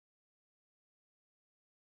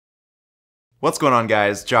What's going on,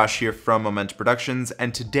 guys? Josh here from Momentum Productions,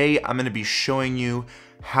 and today I'm going to be showing you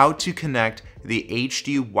how to connect the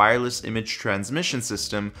HD wireless image transmission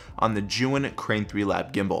system on the Zhiyun Crane 3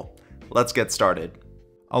 Lab gimbal. Let's get started.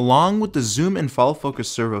 Along with the zoom and follow focus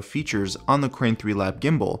servo features on the Crane 3 Lab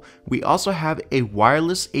gimbal, we also have a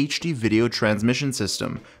wireless HD video transmission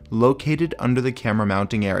system located under the camera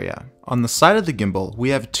mounting area. On the side of the gimbal, we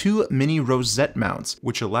have two mini rosette mounts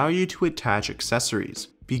which allow you to attach accessories.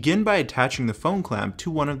 Begin by attaching the phone clamp to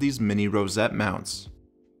one of these mini rosette mounts.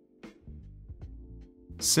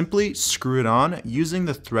 Simply screw it on using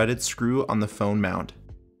the threaded screw on the phone mount.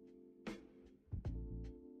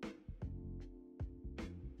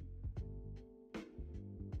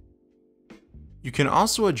 You can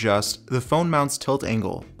also adjust the phone mount's tilt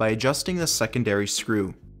angle by adjusting the secondary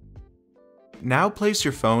screw. Now place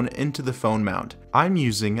your phone into the phone mount. I'm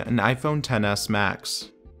using an iPhone XS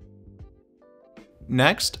Max.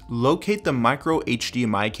 Next, locate the micro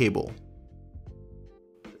HDMI cable.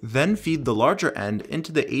 Then feed the larger end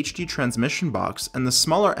into the HD transmission box and the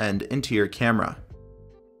smaller end into your camera.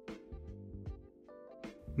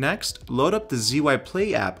 Next, load up the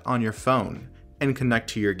ZHIYUN-TECH app on your phone and connect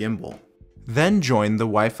to your gimbal. Then join the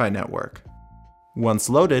Wi-Fi network. Once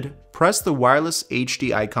loaded, press the wireless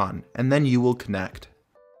HD icon and then you will connect.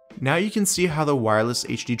 Now you can see how the wireless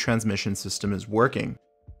HD transmission system is working.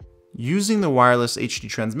 Using the wireless HD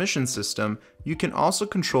transmission system, you can also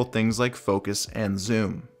control things like focus and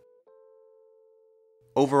zoom.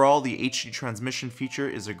 Overall, the HD transmission feature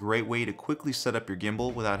is a great way to quickly set up your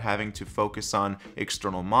gimbal without having to focus on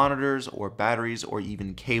external monitors or batteries or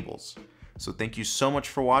even cables. So thank you so much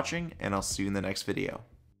for watching, and I'll see you in the next video.